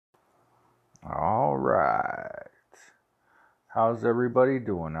All right. How's everybody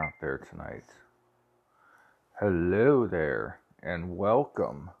doing out there tonight? Hello there, and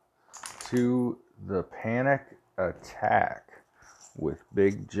welcome to the Panic Attack with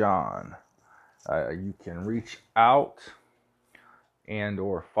Big John. You can reach out and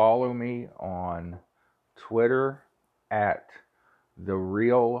or follow me on Twitter at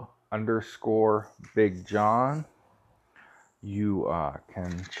 @thereal_Big John. You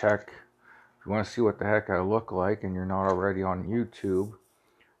can check. If you want to see what the heck I look like and you're not already on YouTube,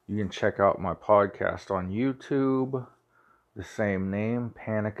 you can check out my podcast on YouTube, the same name,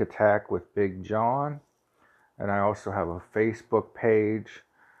 Panic Attack with Big John. And I also have a Facebook page,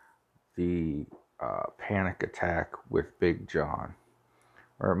 the Panic Attack with Big John.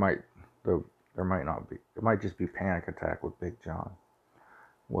 Or there might not be. It might just be Panic Attack with Big John.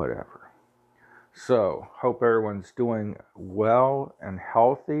 Whatever. So, hope everyone's doing well and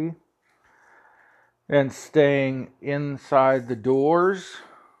healthy and staying inside the doors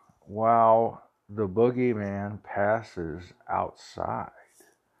while the boogeyman passes outside.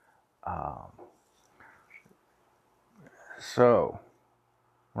 So,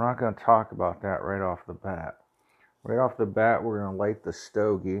 we're not going to talk about that right off the bat. Right off the bat, we're going to light the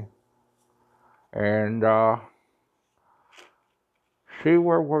stogie and see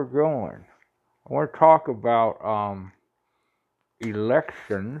where we're going. I want to talk about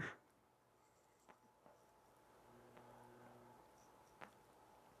elections.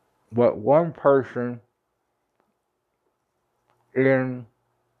 But one person in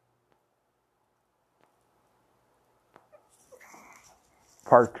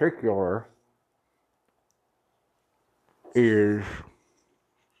particular is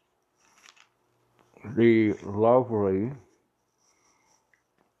the lovely,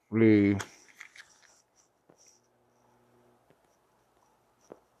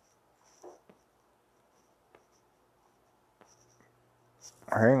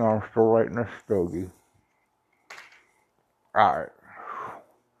 hang on, I'm still lighting a stogie. Alright.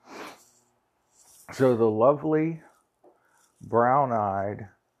 So the lovely, brown-eyed,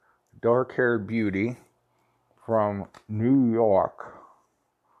 dark-haired beauty from New York,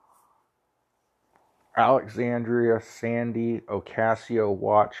 Alexandria Sandy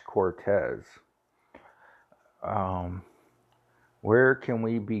Ocasio-Watch Cortez. Where can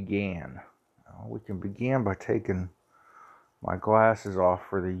we begin? We can begin by taking my glasses off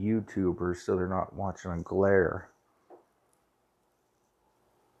for the YouTubers so they're not watching a glare.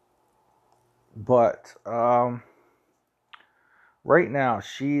 But right now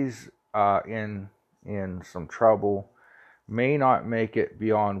she's in some trouble. May not make it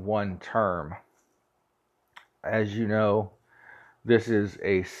beyond one term. As you know, this is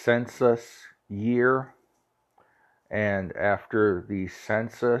a census year, and after the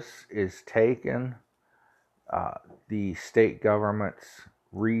census is taken, the state governments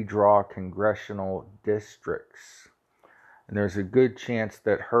redraw congressional districts. And there's a good chance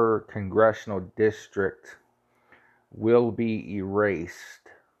that her congressional district will be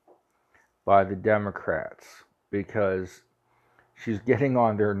erased by the Democrats because she's getting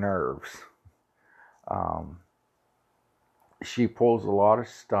on their nerves. She pulls a lot of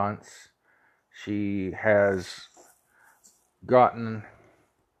stunts. She has gotten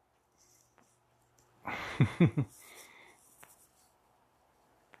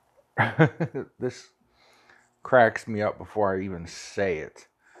this cracks me up before I even say it.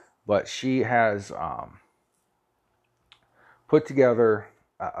 But she has put together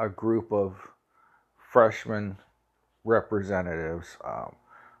a group of freshman representatives,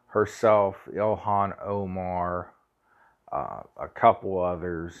 herself, Ilhan Omar, a couple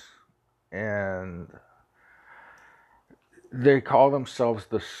others, and they call themselves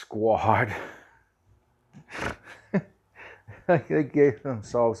the Squad. They gave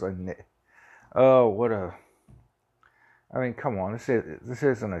themselves a name. Oh, what a... I mean, come on. This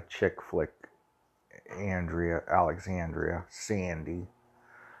isn't a chick flick, Alexandria, Sandy.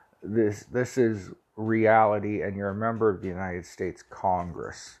 This is reality, and you're a member of the United States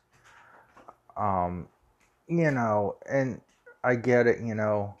Congress. And I get it,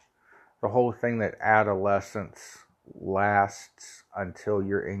 the whole thing that adolescence lasts until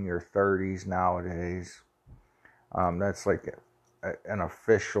you're in your 30s nowadays. That's like an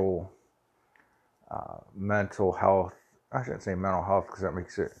official mental health. I shouldn't say mental health because that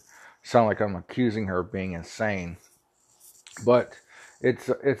makes it sound like I'm accusing her of being insane. But it's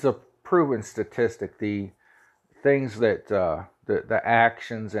a proven statistic. The things that the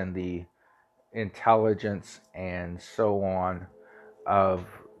actions and the intelligence and so on of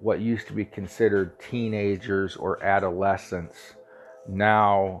what used to be considered teenagers or adolescents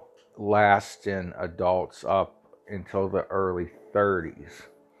now lasts in adults up until the early 30s.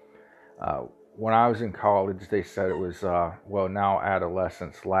 When I was in college, they said it was, now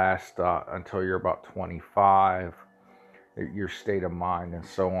adolescence lasts until you're about 25, your state of mind and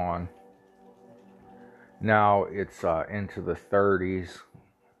so on. Now it's into the 30s.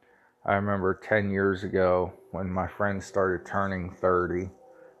 I remember 10 years ago when my friends started turning 30.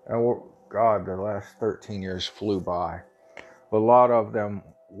 And God, the last 13 years flew by. But a lot of them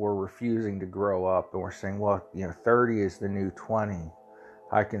were refusing to grow up and were saying, well, 30 is the new 20.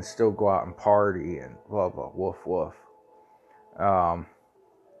 I can still go out and party and blah, blah, woof, woof. I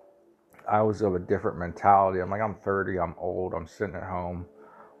was of a different mentality. I'm like, I'm 30, I'm old, I'm sitting at home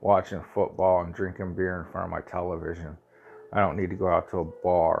watching football and drinking beer in front of my television. I don't need to go out to a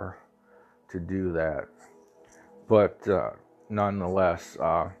bar to do that. But nonetheless,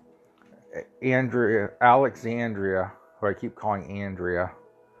 Alexandria, who I keep calling Andrea,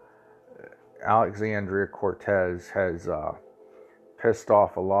 Alexandria Cortez has pissed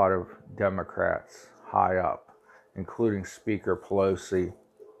off a lot of Democrats high up, including Speaker Pelosi.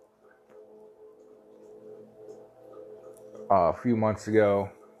 A few months ago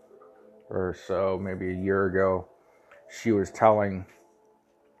or so, maybe a year ago, she was telling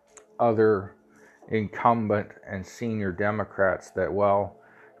other incumbent and senior Democrats that, well,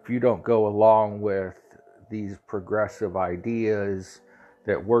 if you don't go along with these progressive ideas,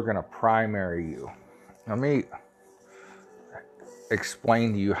 that we're going to primary you. Let me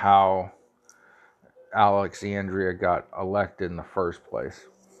explain to you how Alexandria got elected in the first place.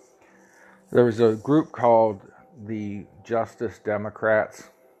 There was a group called the Justice Democrats,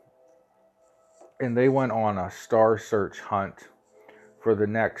 and they went on a star search hunt for the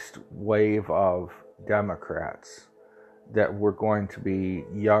next wave of Democrats that were going to be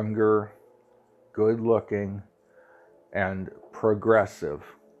younger, good-looking, and progressive.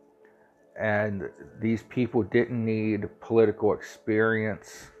 And these people didn't need political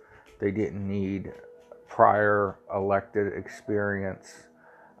experience. They didn't need prior elected experience.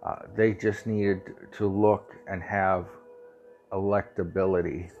 They just needed to look and have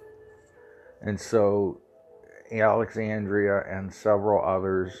electability. And so Alexandria and several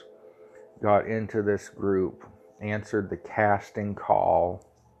others got into this group, answered the casting call,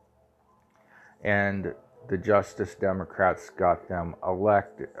 and the Justice Democrats got them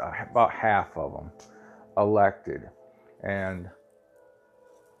elected, about half of them elected. And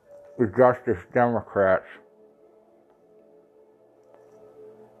the Justice Democrats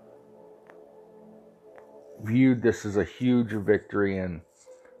viewed this as a huge victory and,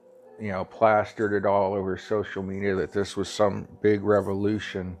 plastered it all over social media that this was some big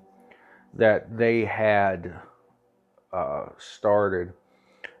revolution that they had started,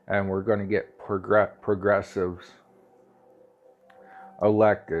 and we're going to get progressives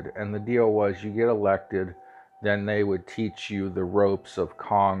elected. And the deal was, you get elected, then they would teach you the ropes of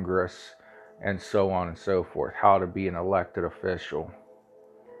Congress and so on and so forth, how to be an elected official.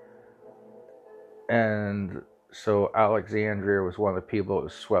 And so Alexandria was one of the people that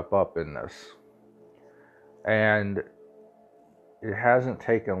was swept up in this. And it hasn't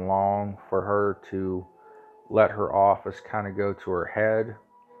taken long for her to let her office kind of go to her head.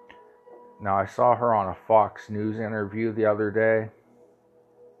 Now, I saw her on a Fox News interview the other day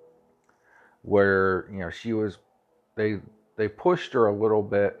where, she was, they pushed her a little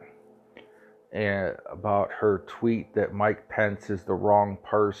bit about her tweet that Mike Pence is the wrong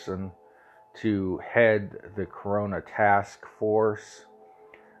person to head the Corona task force.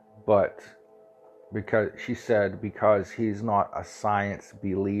 But she said because he's not a science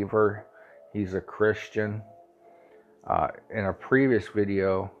believer, he's a Christian. In a previous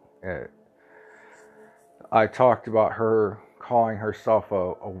video, I talked about her calling herself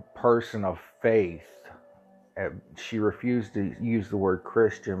a person of faith. She refused to use the word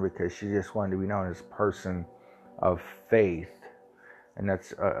Christian because she just wanted to be known as a person of faith. And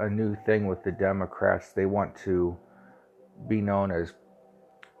that's a new thing with the Democrats. They want to be known as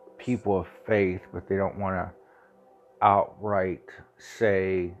people of faith, but they don't want to outright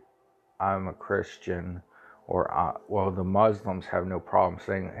say, I'm a Christian, or, the Muslims have no problem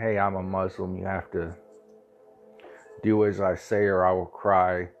saying, hey, I'm a Muslim, you have to do as I say or I will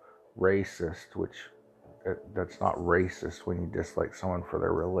cry racist, which that's not racist when you dislike someone for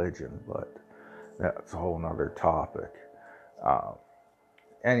their religion, but that's a whole nother topic.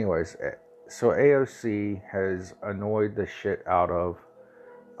 Anyways, so AOC has annoyed the shit out of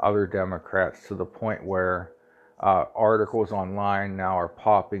other Democrats to the point where articles online now are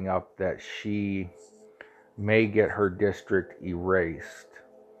popping up that she may get her district erased.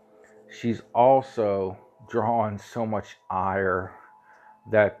 She's also drawn so much ire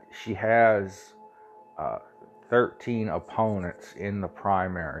that she has 13 opponents in the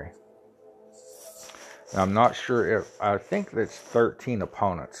primary. Now, I'm not sure if, I think that's 13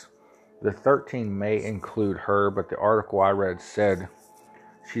 opponents. The 13 may include her, but the article I read said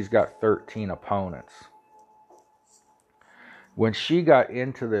she's got 13 opponents. When she got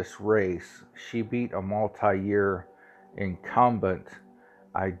into this race, she beat a multi-year incumbent,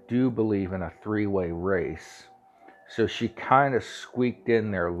 I do believe, in a three-way race. So she kind of squeaked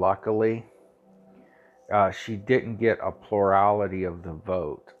in there luckily. She didn't get a plurality of the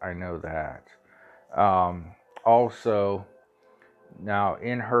vote. I know that. Also, now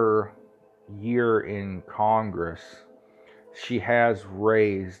in her year in Congress, she has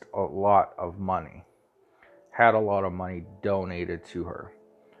raised a lot of money, had a lot of money donated to her.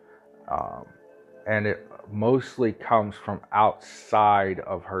 And it mostly comes from outside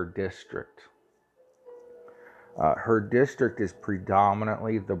of her district. Her district is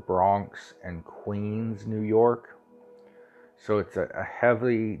predominantly the Bronx and Queens, New York. So it's a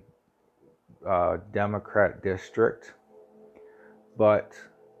heavily Democrat district. But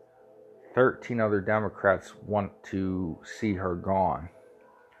 13 other Democrats want to see her gone,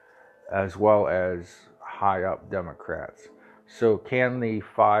 as well as high up Democrats. So can the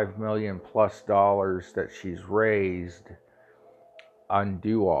 $5 million plus that she's raised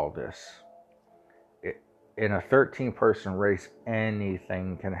undo all this? In a 13-person race,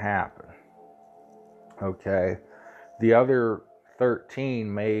 anything can happen. Okay? The other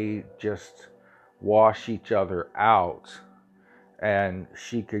 13 may just wash each other out, and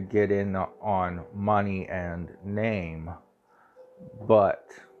she could get in on money and name.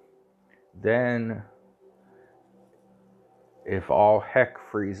 But then, if all heck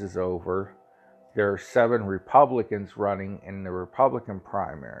freezes over, there are 7 Republicans running in the Republican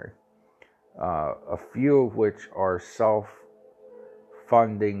primary. A few of which are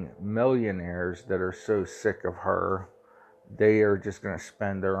self-funding millionaires that are so sick of her, they are just going to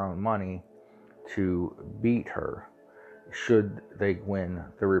spend their own money to beat her, should they win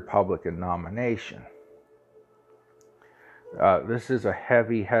the Republican nomination. This is a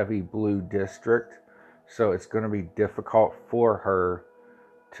heavy, heavy blue district, so it's going to be difficult for her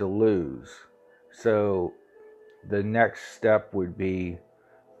to lose. So the next step would be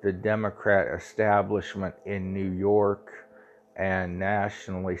the Democrat establishment in New York and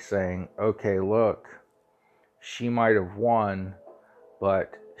nationally saying, okay, look, she might have won,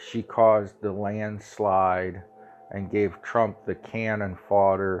 but she caused the landslide and gave Trump the cannon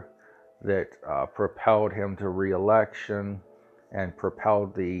fodder that propelled him to re-election and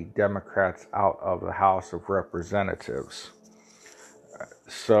propelled the Democrats out of the House of Representatives.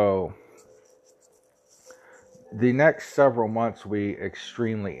 So the next several months will be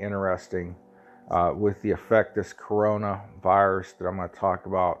extremely interesting with the effect this coronavirus that I'm going to talk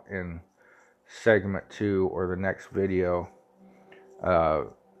about in segment 2 or the next video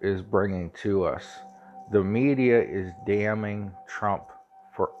is bringing to us. The media is damning Trump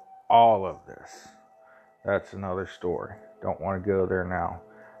for all of this. That's another story. Don't want to go there now.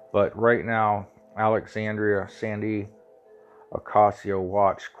 But right now, Alexandria Sandy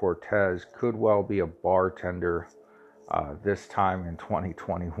Ocasio-Cortez could well be a bartender this time in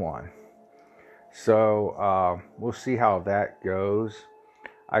 2021. So we'll see how that goes.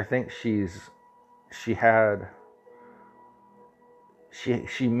 I think she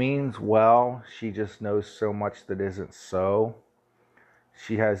means well. She just knows so much that isn't so.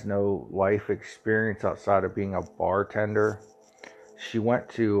 She has no life experience outside of being a bartender. She went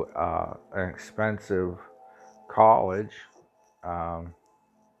to an expensive college.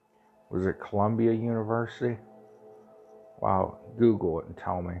 Was it Columbia University? Wow, Google it and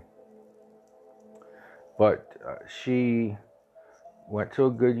tell me. But she went to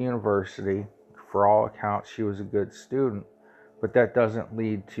a good university. For all accounts, she was a good student. But that doesn't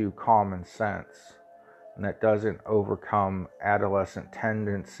lead to common sense. And that doesn't overcome adolescent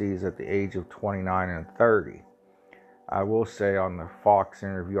tendencies at the age of 29 and 30. I will say on the Fox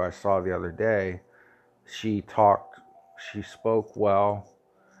interview I saw the other day, she spoke well,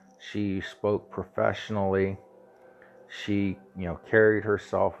 she spoke professionally, she, carried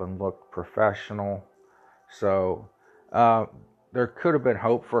herself and looked professional. So there could have been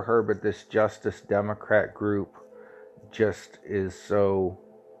hope for her, but this Justice Democrat group just is so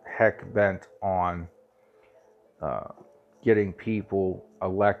heck bent on getting people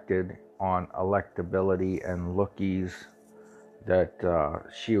elected on electability and lookies that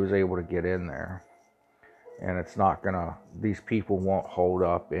she was able to get in there. And it's not gonna, these people won't hold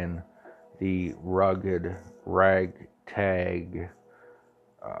up in the rugged, ragtag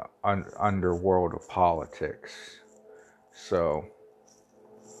underworld of politics. So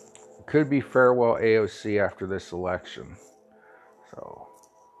could be farewell AOC after this election. So,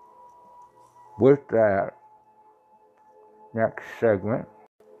 with that, next segment.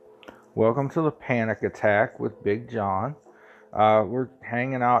 Welcome to the Panic Attack with Big John. We're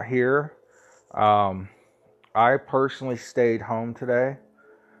hanging out here. I personally stayed home today.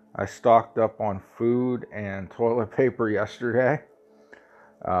 I stocked up on food and toilet paper yesterday.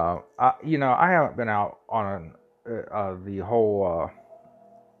 I haven't been out on the whole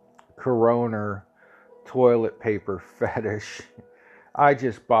Corona toilet paper fetish. I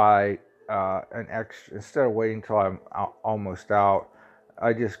just buy an extra, instead of waiting until I'm almost out,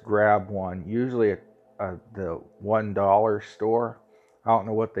 I just grab one, usually at the $1 store. I don't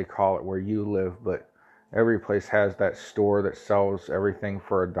know what they call it where you live, but every place has that store that sells everything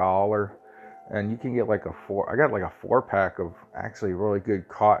for $1. And you can get I got like a 4-pack of actually really good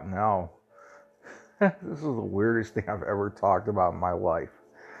Cottonelle. This is the weirdest thing I've ever talked about in my life.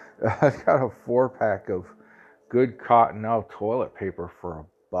 I've got a 4-pack of good Cottonelle toilet paper for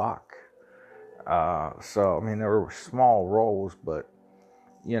 $1. So, I mean, there were small rolls, but,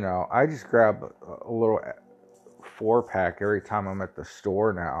 I just grab a little 4-pack every time I'm at the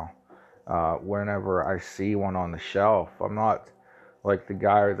store now. Whenever I see one on the shelf. I'm not like the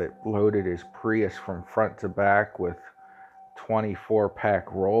guy that loaded his Prius from front to back with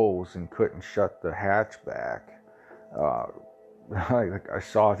 24-pack rolls and couldn't shut the hatchback. Like I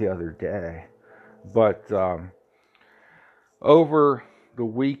saw the other day. But over the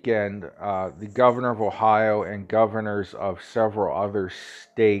weekend, the governor of Ohio and governors of several other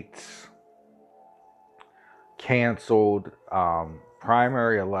states canceled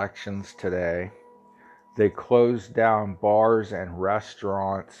primary elections today. They closed down bars and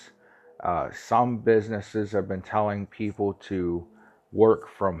restaurants. Some businesses have been telling people to work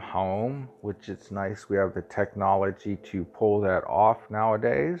from home, which is nice. We have the technology to pull that off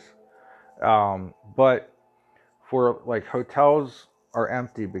nowadays. But for hotels are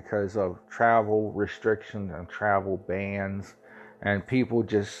empty because of travel restrictions and travel bans and people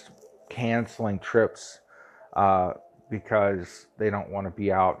just canceling trips because they don't want to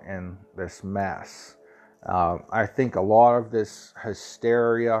be out in this mess. I think a lot of this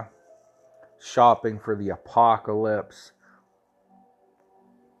hysteria, shopping for the apocalypse,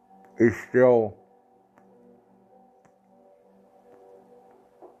 is still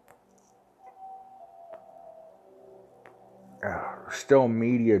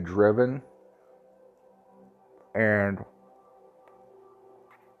media driven. And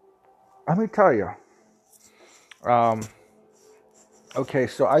let me tell you, okay,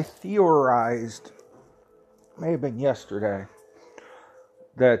 so I theorized, may have been yesterday,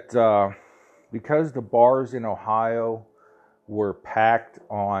 that because the bars in Ohio were packed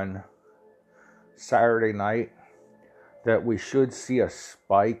on Saturday night, that we should see a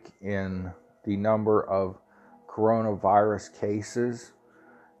spike in the number of coronavirus cases.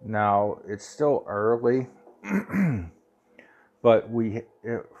 Now, it's still early, but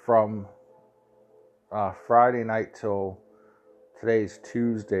from Friday night till today's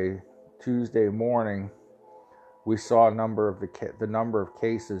Tuesday morning, we saw the number of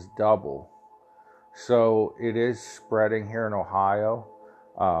cases double. So it is spreading here in Ohio.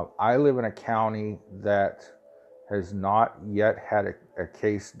 I live in a county that has not yet had a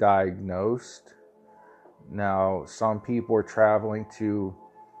case diagnosed. Now, some people are traveling to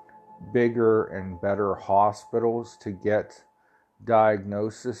bigger and better hospitals to get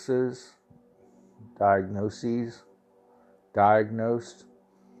diagnosed.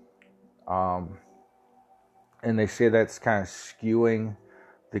 And they say that's kind of skewing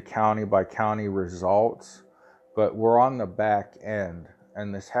the county by county results, but we're on the back end,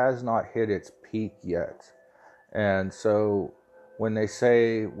 and this has not hit its peak yet. And so when they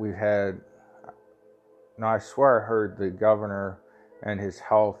say I swear I heard the governor and his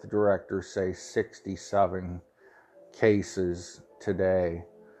health director say 67 cases today.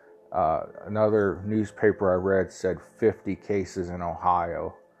 Another newspaper I read said 50 cases in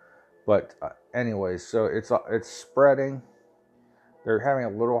Ohio. But anyways, so it's spreading. They're having a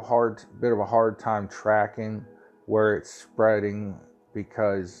bit of a hard time tracking where it's spreading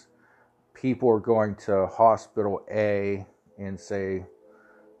because people are going to hospital A in, say,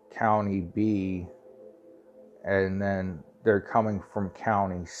 county B, and then they're coming from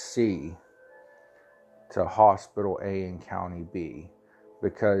county C to hospital A in county B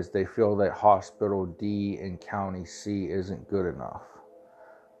because they feel that hospital D in county C isn't good enough.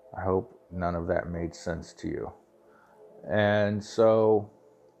 I hope none of that made sense to you. And so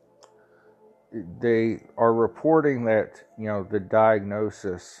they are reporting that, the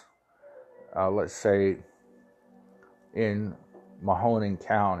diagnosis, let's say in Mahoning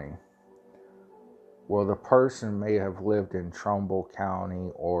County, Well, the person may have lived in Trumbull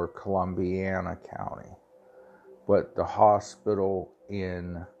County or Columbiana County, but the hospital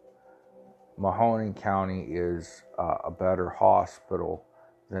in Mahoning County is a better hospital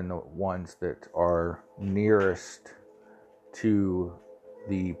than the ones that are nearest to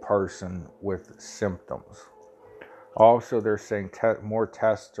the person with symptoms. Also, they're saying more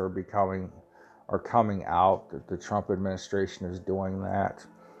tests are coming out, that the Trump administration is doing that.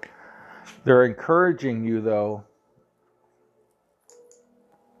 They're encouraging you, though,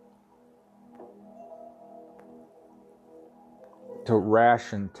 to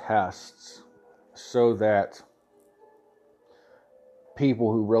ration tests so that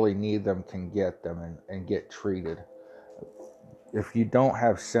people who really need them can get them and get treated. If you don't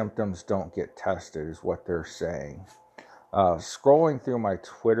have symptoms, don't get tested, is what they're saying. Scrolling through my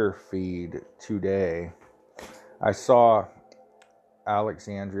Twitter feed today, I saw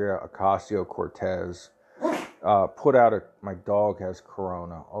Alexandria Ocasio-Cortez put out my dog has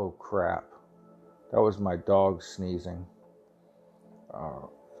corona. Oh, crap. That was my dog sneezing.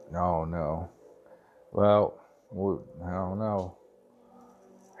 No. Well, I don't know.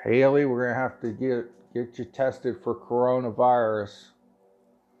 Haley, we're going to have to get you tested for coronavirus.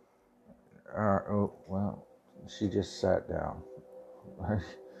 Well, she just sat down.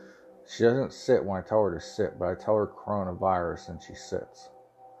 She doesn't sit when I tell her to sit, but I tell her coronavirus and she sits.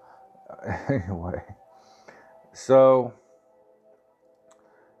 Anyway, so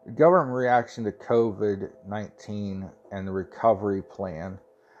the government reaction to COVID-19 and the recovery plan.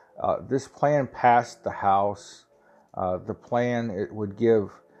 This plan passed the House. The plan, it would give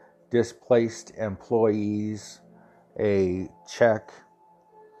displaced employees a check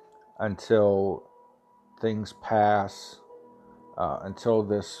until things pass, until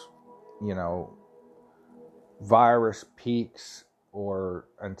this, virus peaks, or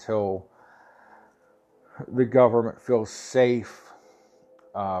until the government feels safe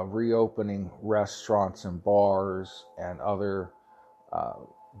reopening restaurants and bars and other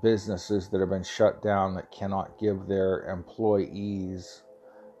businesses that have been shut down that cannot give their employees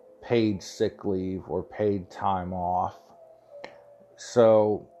paid sick leave or paid time off.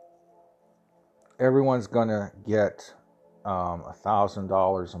 So everyone's going to get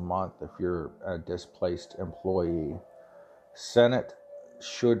 $1,000 a month if you're a displaced employee. Senate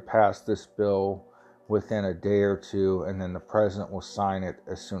should pass this bill within a day or two, and then the president will sign it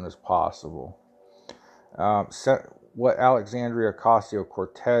as soon as possible. What Alexandria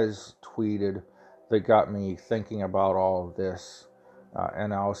Ocasio-Cortez tweeted that got me thinking about all of this,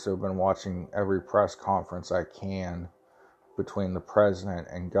 and I also been watching every press conference I can between the president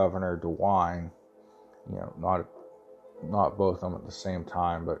and Governor DeWine. Not both of them at the same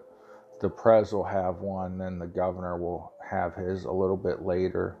time, but the pres will have one, then the governor will have his a little bit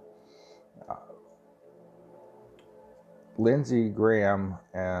later. Lindsey Graham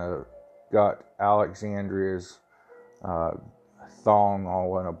got Alexandria's thong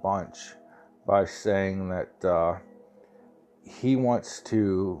all in a bunch by saying that he wants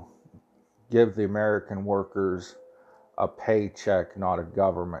to give the American workers a paycheck, not a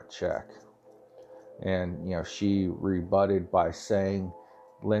government check. And, she rebutted by saying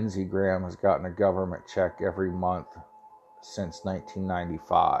Lindsey Graham has gotten a government check every month since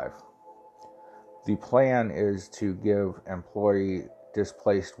 1995. The plan is to give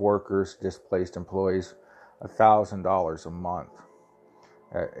displaced employees $1,000 a month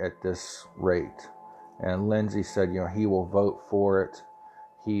at this rate. And Lindsey said, he will vote for it.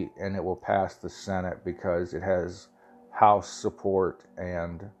 And it will pass the Senate because it has House support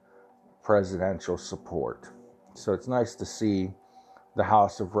and presidential support. So it's nice to see the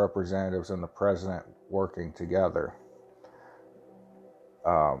House of Representatives and the president working together.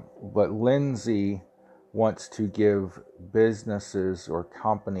 But Lindsey wants to give businesses or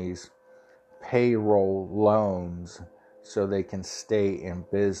companies payroll loans so they can stay in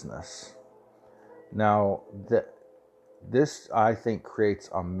business. Now, this, I think, creates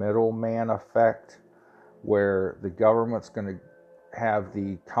a middleman effect where the government's going to have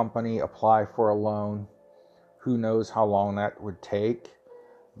the company apply for a loan. Who knows how long that would take?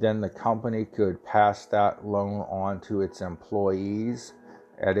 Then the company could pass that loan on to its employees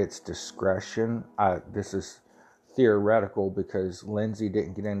at its discretion. This is theoretical because Lindsey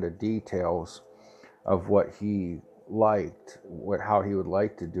didn't get into details of what he liked, how he would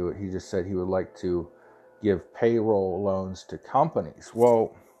like to do it. He just said he would like to give payroll loans to companies.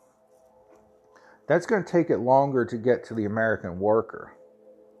 Well, that's going to take it longer to get to the American worker,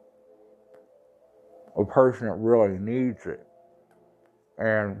 a person that really needs it.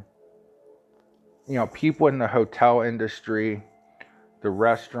 And, people in the hotel industry, the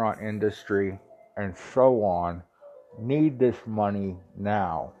restaurant industry, and so on need this money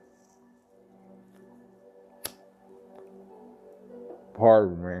now.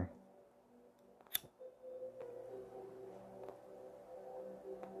 Pardon me.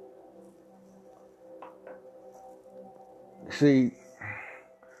 See,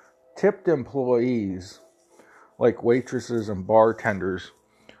 tipped employees, like waitresses and bartenders,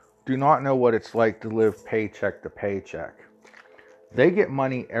 do not know what it's like to live paycheck to paycheck. They get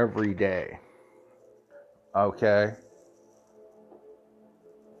money every day. Okay?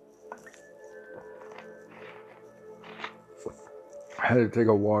 I had to take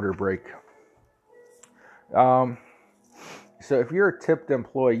a water break. So if you're a tipped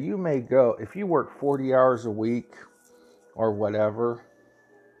employee, you may go, if you work 40 hours a week or whatever,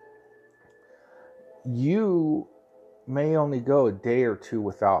 you may only go a day or two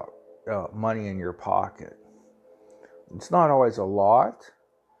without money in your pocket. It's not always a lot,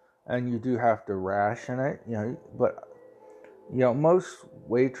 and you do have to ration it, but most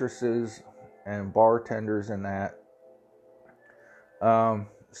waitresses and bartenders and that,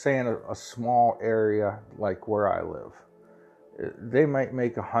 say in a small area like where I live, they might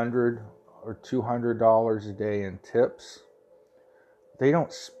make $100 or $200 a day in tips. They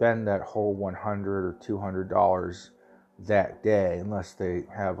don't spend that whole $100 or $200 that day unless they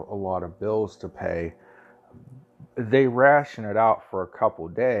have a lot of bills to pay. They ration it out for a couple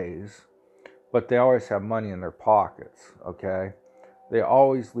days, but they always have money in their pockets, okay? They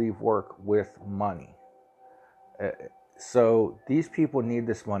always leave work with money. So these people need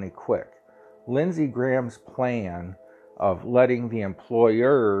this money quick. Lindsey Graham's plan of letting the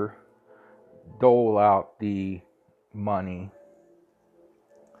employer dole out the money,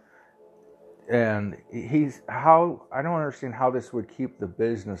 and I don't understand how this would keep the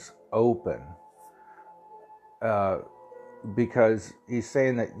business open. Because he's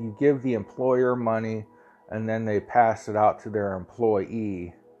saying that you give the employer money and then they pass it out to their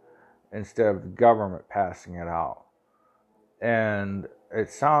employee instead of the government passing it out. And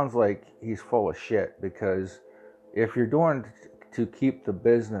it sounds like he's full of shit, because if you're doing to keep the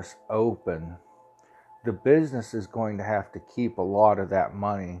business open, the business is going to have to keep a lot of that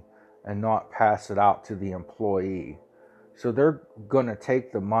money and not pass it out to the employee. So they're going to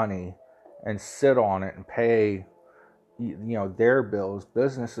take the money and sit on it and pay, their bills.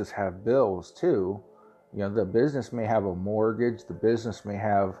 Businesses have bills too. The business may have a mortgage. The business may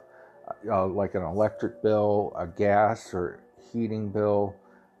have like an electric bill, a gas or heating bill,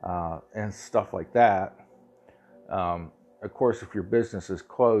 and stuff like that. Of course, if your business is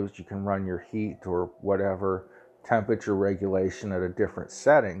closed, you can run your heat or whatever temperature regulation at a different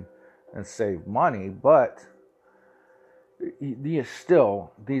setting and save money. But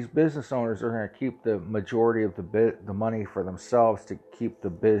these business owners are going to keep the majority of the money for themselves to keep the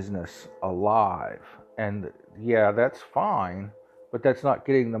business alive. And yeah, that's fine, but that's not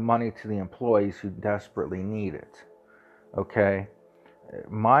getting the money to the employees who desperately need it. Okay?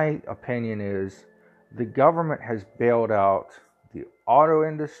 My opinion is the government has bailed out the auto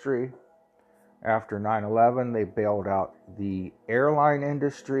industry. After 9/11, they bailed out the airline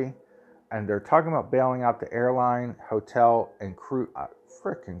industry. And they're talking about bailing out the airline, hotel, and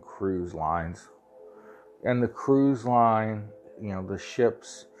frickin' cruise lines. And the cruise line, the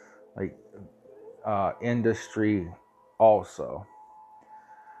ships, industry also.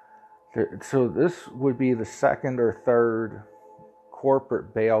 So this would be the second or third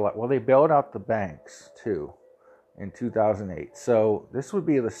corporate bailout. Well, they bailed out the banks too in 2008. So this would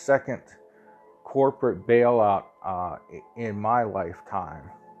be the second corporate bailout in my lifetime.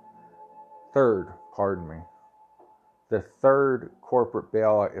 The third corporate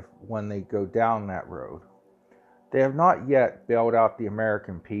bailout when they go down that road. They have not yet bailed out the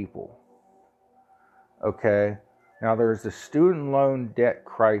American people. Okay? Now there's the student loan debt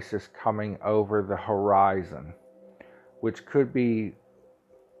crisis coming over the horizon, which could be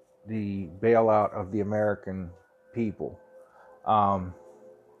the bailout of the American people. But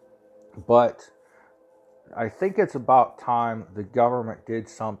I think it's about time the government did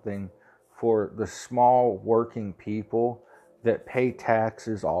something for the small working people that pay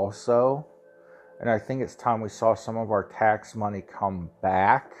taxes also. And I think it's time we saw some of our tax money come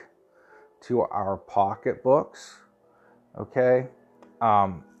back to our pocketbooks. Okay?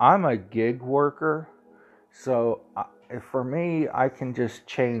 I'm a gig worker, so for me, I can just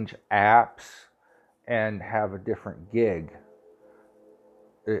change apps and have a different gig.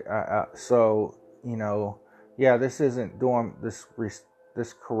 So, this isn't doing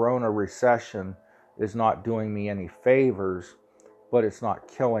this corona recession is not doing me any favors, but it's not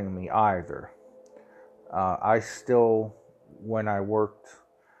killing me either. I still, when I worked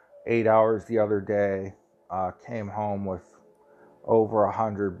 8 hours the other day. Came home with over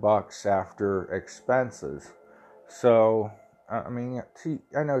 $100 after expenses. So, I mean,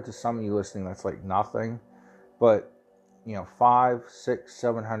 I know to some of you listening that's like nothing, but $500,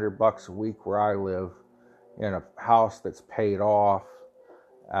 $600, $700 a week where I live in a house that's paid off,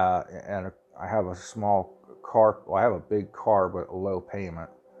 and I have a small car. Well, I have a big car, but a low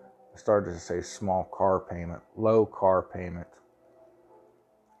payment. I started to say small car payment, low car payment.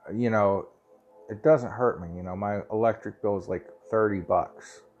 It doesn't hurt me. My electric bill is like $30,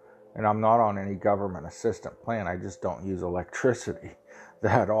 and I'm not on any government assistance plan. I just don't use electricity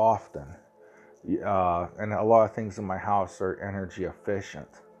that often. And a lot of things in my house are energy efficient.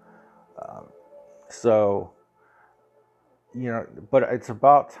 So, but it's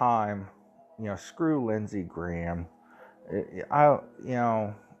about time, screw Lindsey Graham. There's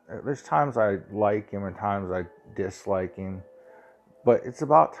times I like him and times I dislike him, but it's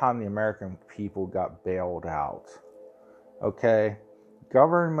about time the American people got bailed out. Okay?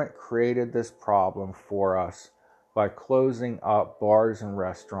 Government created this problem for us by closing up bars and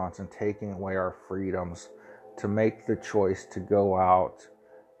restaurants and taking away our freedoms to make the choice to go out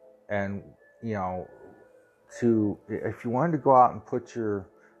and, if you wanted to go out and put your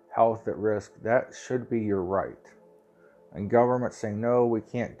health at risk, that should be your right. And government saying, no, we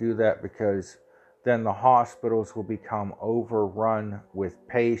can't do that because then the hospitals will become overrun with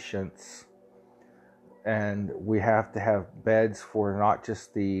patients, and we have to have beds for not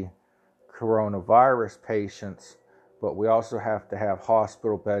just the coronavirus patients, but we also have to have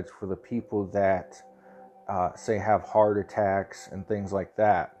hospital beds for the people that, say, have heart attacks and things like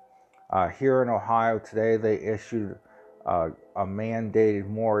that. Here in Ohio today, they issued a mandated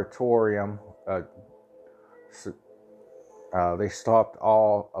moratorium. They stopped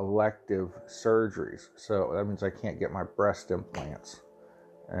all elective surgeries. So that means I can't get my breast implants.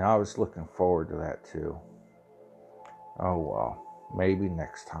 And I was looking forward to that too. Oh well, maybe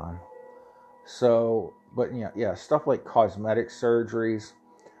next time. So, but stuff like cosmetic surgeries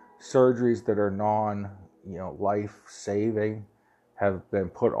that are life-saving have been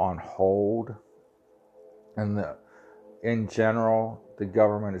put on hold. And in general, the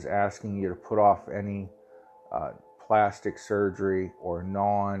government is asking you to put off any plastic surgery or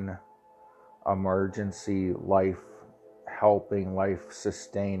non-emergency life-helping,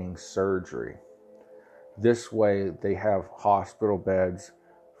 life-sustaining surgery. This way, they have hospital beds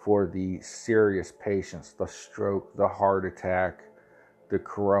for the serious patients, the stroke, the heart attack, the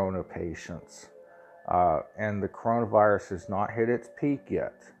corona patients. And the coronavirus has not hit its peak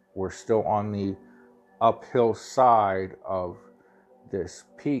yet. We're still on the uphill side of this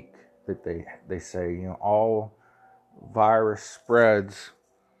peak that they say, all virus spreads,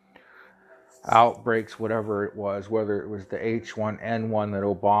 outbreaks, whatever it was, whether it was the H1N1 that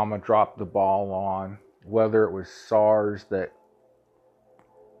Obama dropped the ball on, whether it was SARS that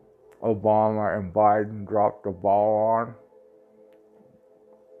Obama and Biden dropped the ball on.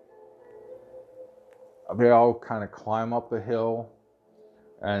 They all kind of climb up a hill,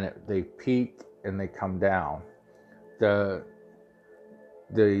 and they peak and they come down. The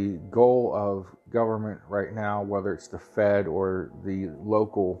goal of government right now, whether it's the Fed or the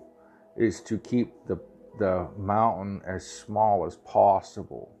local, is to keep the mountain as small as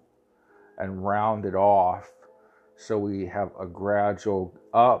possible and round it off so we have a gradual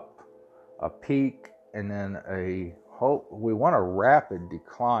up, a peak, and then we want a rapid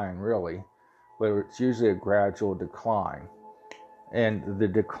decline really, but it's usually a gradual decline. And the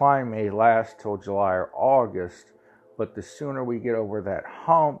decline may last till July or August, but the sooner we get over that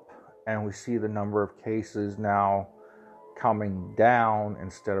hump and we see the number of cases now coming down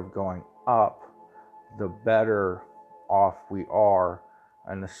instead of going up, the better off we are,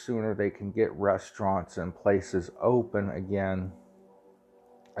 and the sooner they can get restaurants and places open again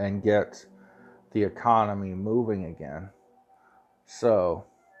and get the economy moving again. So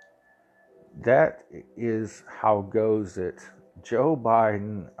that is how goes it. Joe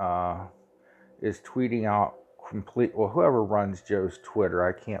Biden is tweeting out whoever runs Joe's Twitter,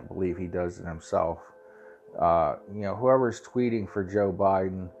 I can't believe he does it himself. Whoever's tweeting for Joe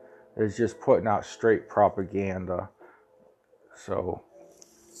Biden is just putting out straight propaganda. So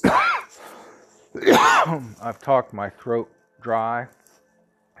I've talked my throat dry.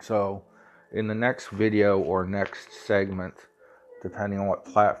 So in the next video or next segment, depending on what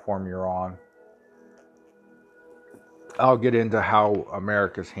platform you're on, I'll get into how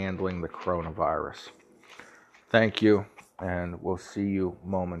America's handling the coronavirus. Thank you, and we'll see you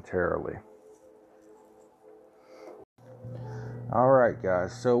momentarily. Alright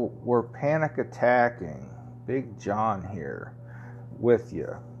guys, so we're panic attacking. Big John here with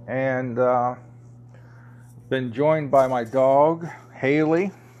you. and been joined by my dog,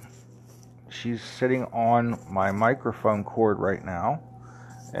 Haley. She's sitting on my microphone cord right now.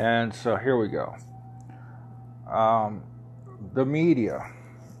 And so here we go. The media.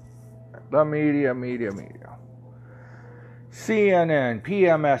 CNN,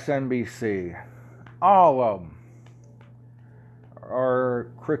 PMSNBC, all of them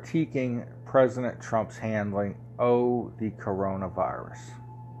are critiquing President Trump's handling of the coronavirus.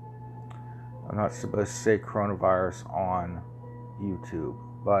 I'm not supposed to say coronavirus on YouTube,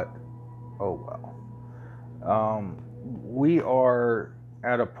 but oh well. We are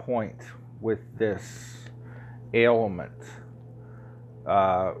at a point with this ailment.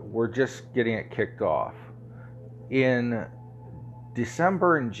 We're just getting it kicked off. In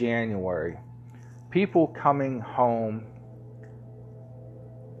December and January, people coming home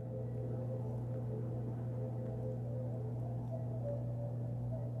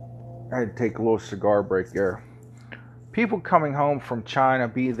I had to take a little cigar break there. People coming home from China,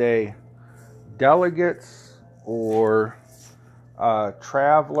 be they delegates or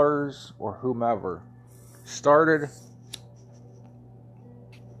travelers or whomever, started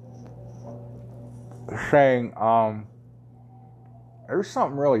saying, there's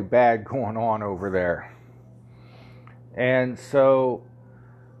something really bad going on over there. And so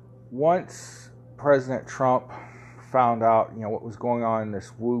once President Trump found out, what was going on in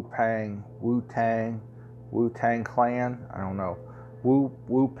this Wu-Tang clan, I don't know,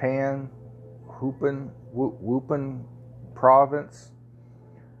 Wupin province,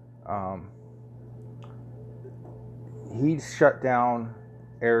 he shut down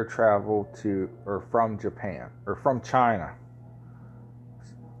air travel from China.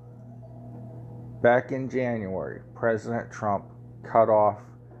 Back in January, President Trump cut off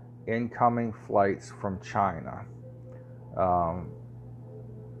incoming flights from China.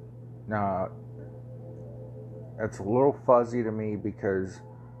 Now, that's a little fuzzy to me because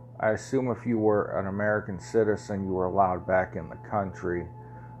I assume if you were an American citizen, you were allowed back in the country,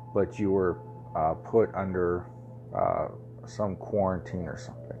 but you were put under some quarantine or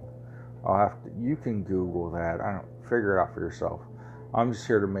something. You can Google that. Figure it out for yourself. I'm just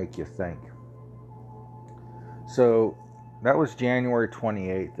here to make you think. So that was January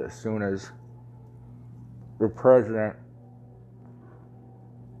 28th, as soon as the president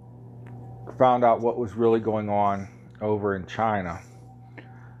found out what was really going on over in China.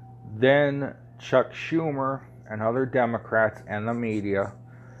 Then Chuck Schumer and other Democrats and the media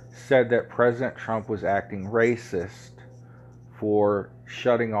said that President Trump was acting racist for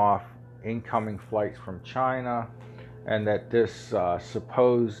shutting off incoming flights from China, and that this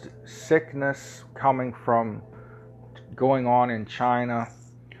supposed sickness going on in China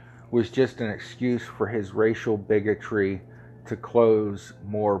was just an excuse for his racial bigotry to close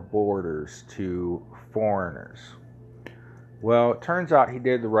more borders to foreigners. Well, it turns out he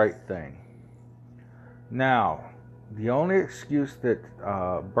did the right thing. Now, the only excuse that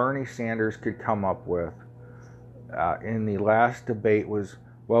Bernie Sanders could come up with in the last debate was,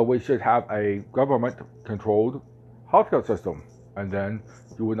 well, we should have a government-controlled healthcare system, and then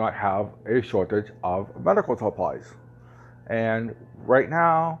you would not have a shortage of medical supplies. And right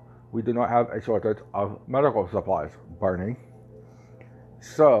now, we do not have a shortage of medical supplies, Bernie.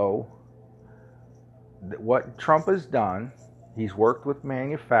 So, what Trump has done, he's worked with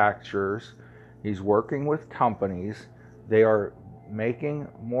manufacturers, he's working with companies, they are making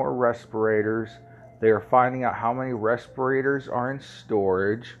more respirators, they are finding out how many respirators are in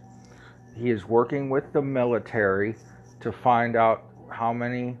storage, he is working with the military to find out how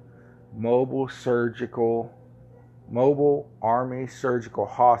many mobile Army surgical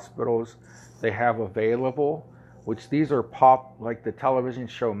hospitals they have available, which these are like the television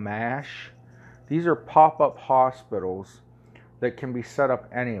show MASH. These are pop-up hospitals that can be set up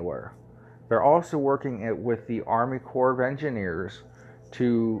anywhere. They're also working with the Army Corps of Engineers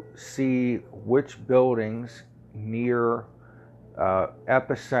to see which buildings near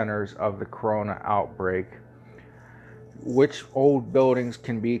epicenters of the corona outbreak, which old buildings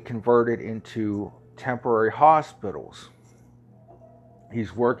can be converted into temporary hospitals.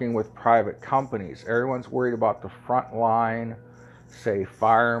 He's working with private companies. Everyone's worried about the front line, say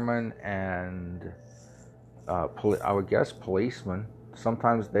firemen and I would guess policemen.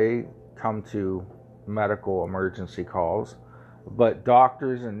 Sometimes they come to medical emergency calls, but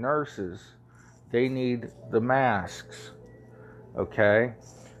doctors and nurses, they need the masks. Okay?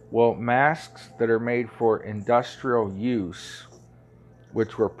 Well, masks that are made for industrial use,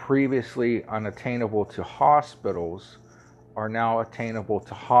 which were previously unattainable to hospitals, are now attainable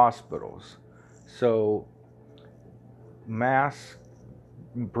to hospitals. So masks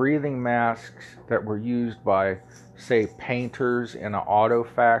breathing masks that were used by, say, painters in an auto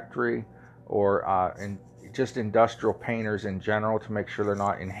factory, or just industrial painters in general, to make sure they're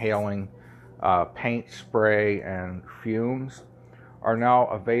not inhaling paint spray and fumes, are now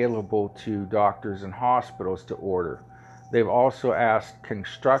available to doctors and hospitals to order. They've also asked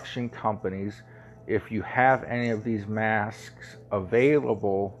construction companies, if you have any of these masks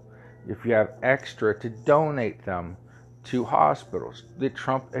available, if you have extra, to donate them to hospitals. The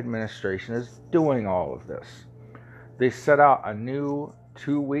Trump administration is doing all of this. They set out a new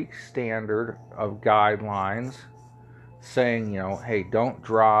 2-week standard of guidelines saying, hey, don't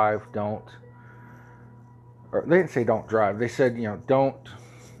drive, or they didn't say don't drive. They said, don't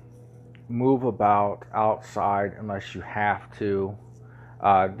move about outside unless you have to.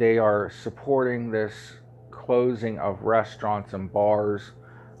 They are supporting this closing of restaurants and bars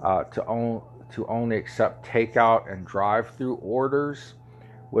to only accept takeout and drive-through orders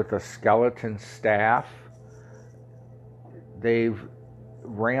with a skeleton staff. They've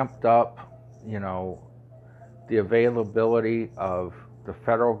ramped up, the availability of the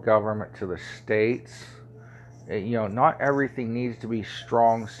federal government to the states. Not everything needs to be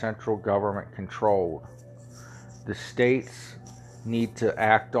strong central government controlled. The states need to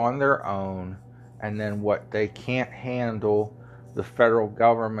act on their own, and then what they can't handle, the federal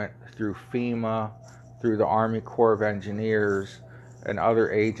government through FEMA, through the Army Corps of Engineers, and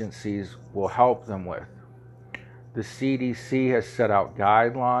other agencies will help them with. The CDC has set out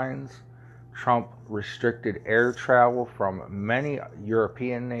guidelines. Trump restricted air travel from many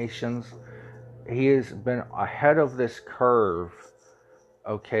European nations. He has been ahead of this curve,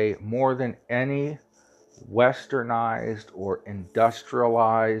 more than any westernized or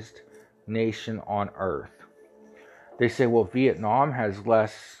industrialized nation on earth. They say, well, Vietnam has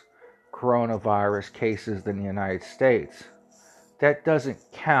less coronavirus cases than the United States. That doesn't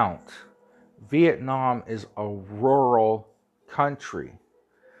count. Vietnam is a rural country.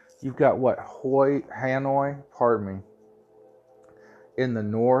 You've got Hanoi, in the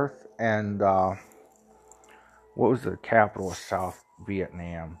north, and what was the capital of South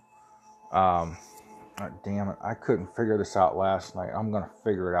Vietnam? Damn it, I couldn't figure this out last night. I'm going to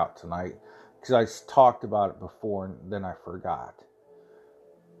figure it out tonight, because I talked about it before and then I forgot.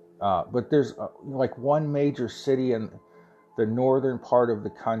 But there's one major city in the northern part of the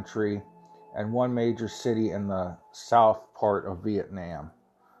country and one major city in the south part of Vietnam.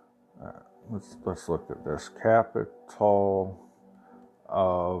 Let's look at this. Capital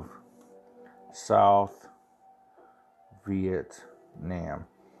of South Vietnam.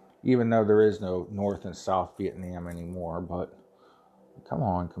 Even though there is no North and South Vietnam anymore, but come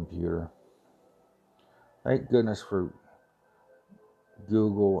on, computer. Thank goodness for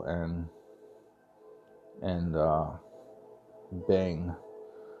Google and Bing.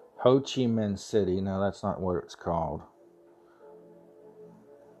 Ho Chi Minh City. No, that's not what it's called.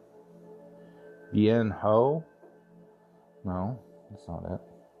 Bien Ho? No, that's not it.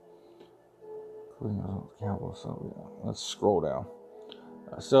 Let's scroll down.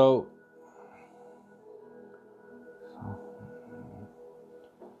 So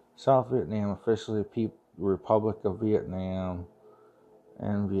South Vietnam, officially Republic of Vietnam,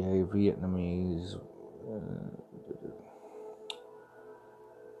 NVA, Vietnamese.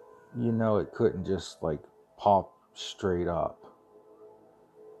 It couldn't just pop straight up,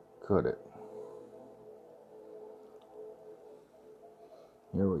 could it?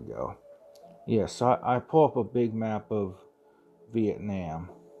 Here we go. Yes, I pull up a big map of Vietnam,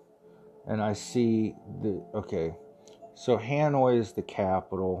 and I see so Hanoi is the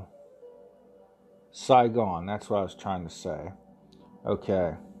capital. Saigon, that's what I was trying to say.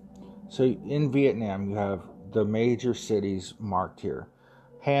 Okay, so in Vietnam you have the major cities marked here.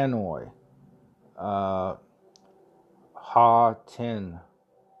 Hanoi, Ha Tinh,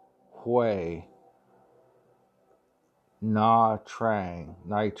 Hue, Nha Trang,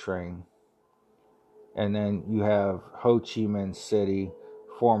 and then you have Ho Chi Minh City,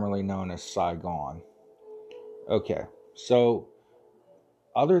 formerly known as Saigon. Okay, so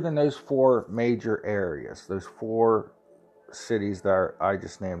other than those four major areas, those four cities that I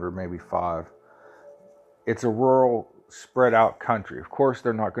just named, or maybe five, it's a rural, spread out country. Of course,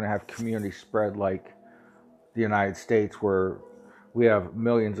 they're not going to have community spread like the United States, where we have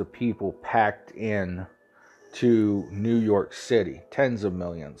millions of people packed in to New York City, tens of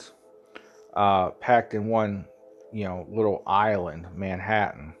millions, packed in one, little island,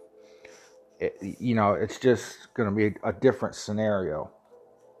 Manhattan. It's just going to be a different scenario.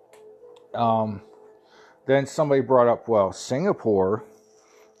 Then somebody brought up, well, Singapore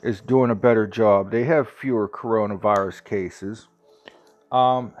is doing a better job. They have fewer coronavirus cases.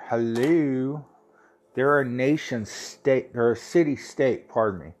 Hello. They're a nation state. They're a city state,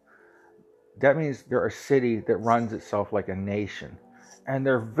 pardon me. That means they're a city that runs itself like a nation. And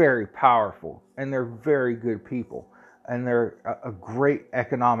they're very powerful. And they're very good people. And they're a great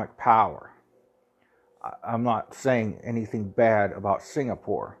economic power. I'm not saying anything bad about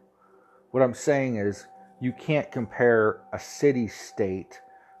Singapore. What I'm saying is you can't compare a city state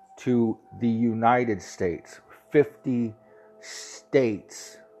to the United States. 50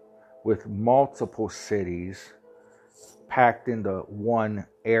 states with multiple cities packed into one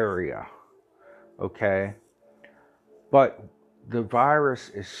area. Okay? But the virus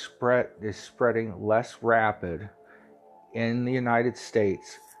is spreading less rapid in the United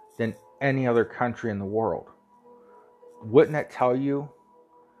States than any other country in the world. Wouldn't that tell you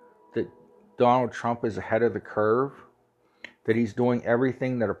that Donald Trump is ahead of the curve? That he's doing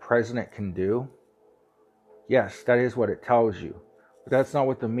everything that a president can do? Yes, that is what it tells you. But that's not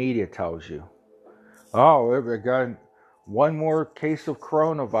what the media tells you. Oh, we got one more case of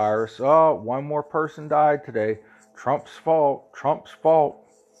coronavirus. Oh, one more person died today. Trump's fault. Trump's fault.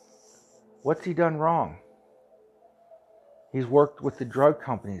 What's he done wrong? He's worked with the drug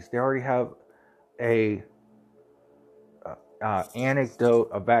companies. They already have a anecdote,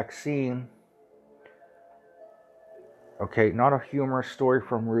 a vaccine. Okay, not a humorous story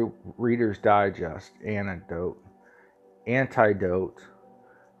from Reader's Digest. Antidote,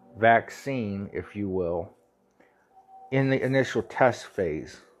 vaccine, if you will, in the initial test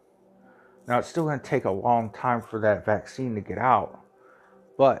phase. Now, it's still going to take a long time for that vaccine to get out,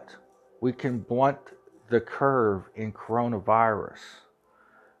 but we can blunt the curve in coronavirus.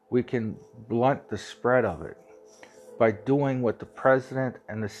 We can blunt the spread of it by doing what the president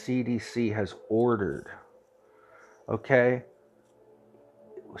and the CDC has ordered. Okay?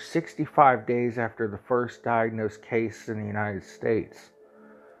 65 days after the first diagnosed case in the United States.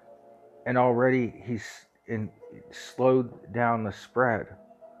 And already he's slowed down the spread.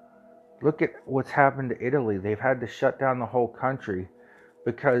 Look at what's happened to Italy. They've had to shut down the whole country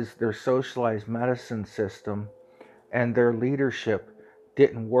because their socialized medicine system and their leadership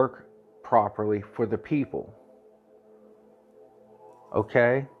didn't work properly for the people.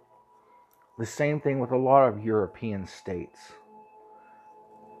 Okay? The same thing with a lot of European states.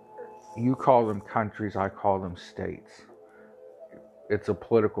 You call them countries, I call them states. It's a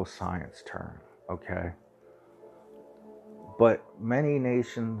political science term, okay? But many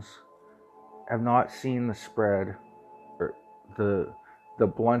nations have not seen the spread, or the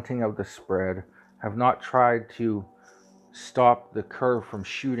blunting of the spread, have not tried to stop the curve from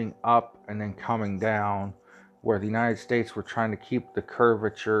shooting up and then coming down, where the United States were trying to keep the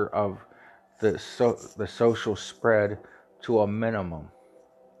curvature of the social spread to a minimum.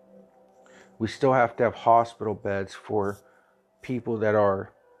 We still have to have hospital beds for people that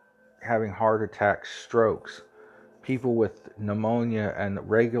are having heart attacks, strokes, people with pneumonia and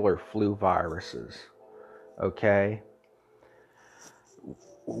regular flu viruses. Okay?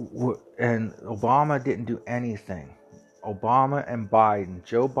 And Obama didn't do anything. Obama and Biden,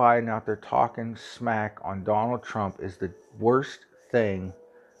 Joe Biden out there talking smack on Donald Trump is the worst thing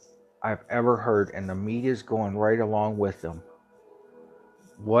I've ever heard, and the media's going right along with him.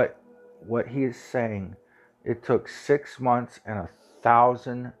 What he is saying, it took 6 months and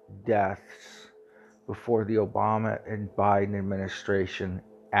 1,000 deaths before the Obama and Biden administration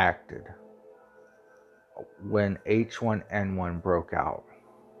acted when H1N1 broke out.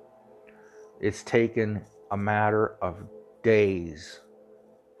 It's taken a matter of days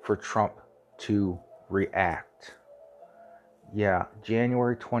for Trump to react. Yeah,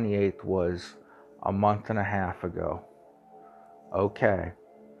 January 28th was a month and a half ago. Okay.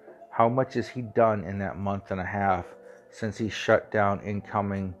 How much has he done in that month and a half since he shut down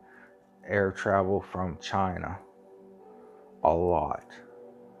incoming air travel from China? A lot.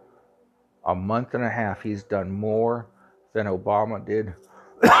 A month and a half, he's done more than Obama did.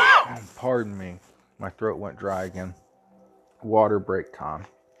 Pardon me. My throat went dry again. Water break time.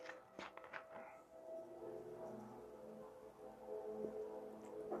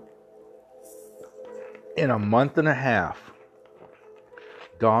 In a month and a half,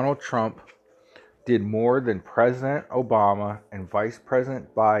 Donald Trump did more than President Obama and Vice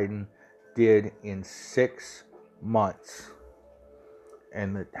President Biden did in 6 months.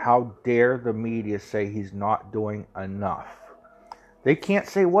 And how dare the media say he's not doing enough? They can't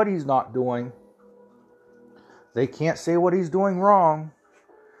say what he's not doing. They can't say what he's doing wrong.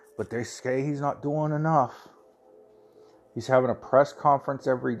 But they say he's not doing enough. He's having a press conference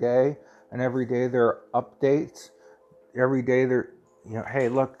every day. And every day there are updates. Every day there, hey,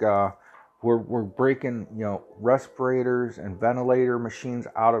 look, We're breaking, respirators and ventilator machines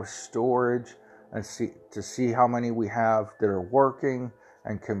out of storage and to see how many we have that are working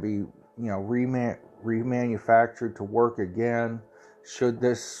and can be, remanufactured to work again. Should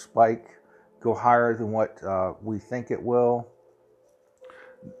this spike go higher than what we think it will?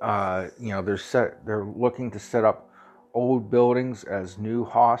 They're looking to set up old buildings as new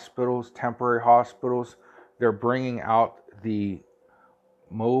hospitals, temporary hospitals. They're bringing out the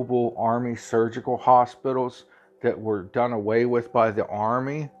mobile Army surgical hospitals that were done away with by the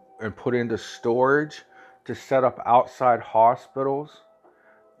Army and put into storage to set up outside hospitals.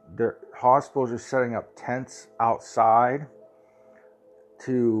 Their hospitals are setting up tents outside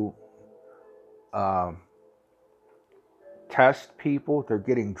to test people. They're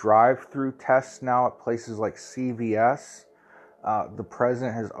getting drive-through tests now at places like CVS. The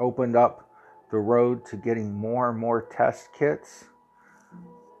president has opened up the road to getting more and more test kits.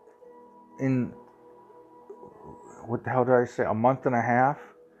 In, what the hell did I say, a month and a half,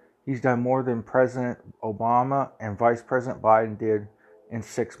 he's done more than President Obama and Vice President Biden did in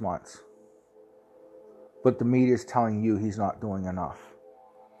 6 months. But the media is telling you he's not doing enough.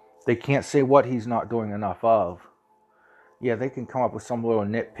 They can't say what he's not doing enough of. Yeah, they can come up with some little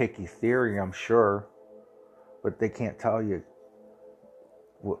nitpicky theory, I'm sure, but they can't tell you,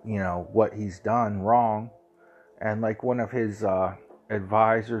 what he's done wrong. And like one of his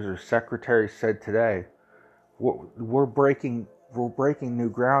advisors or secretaries said today, we're breaking new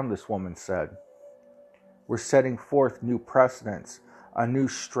ground, this woman said. We're setting forth new precedents, a new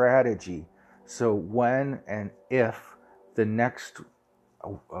strategy. So when and if the next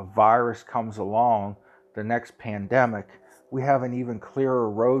virus comes along, the next pandemic, we have an even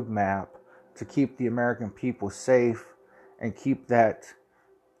clearer roadmap to keep the American people safe and keep that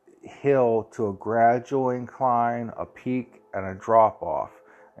hill to a gradual incline, a peak, and a drop-off,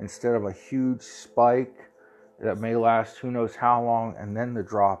 instead of a huge spike that may last who knows how long and then the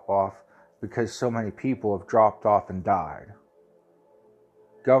drop-off because so many people have dropped off and died.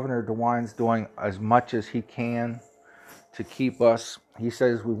 Governor DeWine's doing as much as he can to keep us. He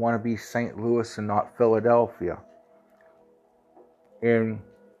says we want to be St. Louis and not Philadelphia. In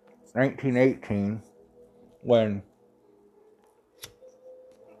 1918, when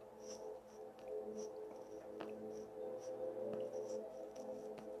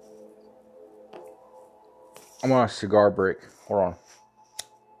I'm on a cigar break. Hold on.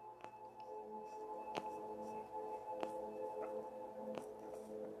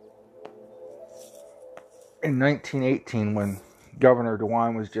 In 1918, when Governor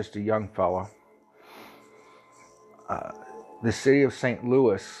DeWine was just a young fella, the city of St.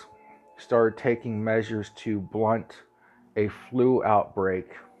 Louis started taking measures to blunt a flu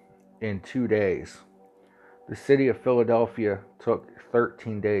outbreak in 2 days. The city of Philadelphia took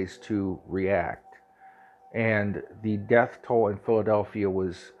 13 days to react. And the death toll in Philadelphia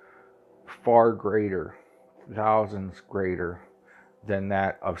was far greater, thousands greater than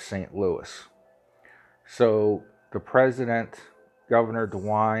that of St. Louis. So the president, Governor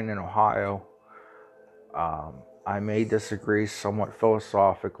DeWine in Ohio, I may disagree somewhat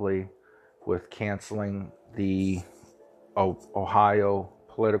philosophically with canceling the Ohio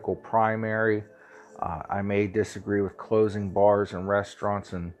political primary. I may disagree with closing bars and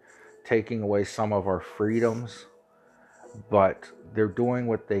restaurants and taking away some of our freedoms, but they're doing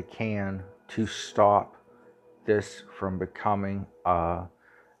what they can to stop this from becoming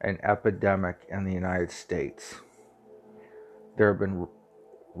an epidemic in the United States. There have been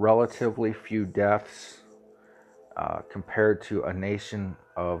relatively few deaths compared to a nation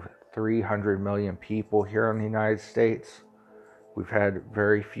of 300 million people here in the United States. We've had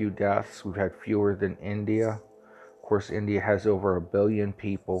very few deaths. We've had fewer than India. Of course, India has over 1 billion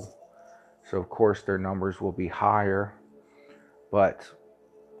people, so of course their numbers will be higher. But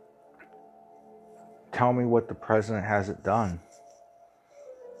tell me what the president hasn't done.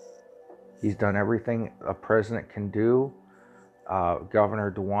 He's done everything a president can do.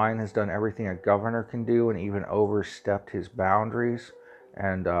 Governor DeWine has done everything a governor can do and even overstepped his boundaries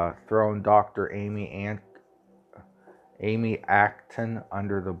and thrown Dr. Amy Acton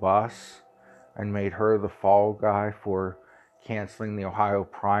under the bus and made her the fall guy for canceling the Ohio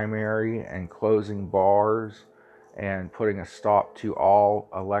primary and closing bars and putting a stop to all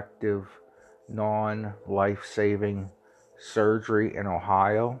elective, non-life-saving surgery in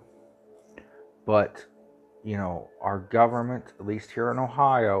Ohio. But our government, at least here in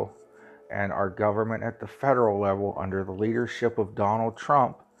Ohio, and our government at the federal level under the leadership of Donald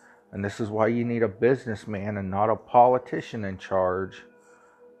Trump, and this is why you need a businessman and not a politician in charge,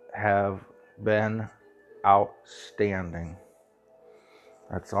 have been outstanding.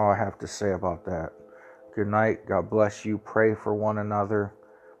 That's all I have to say about that. Good night. God bless you. Pray for one another.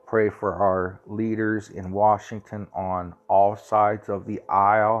 Pray for our leaders in Washington on all sides of the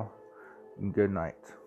aisle. Good night.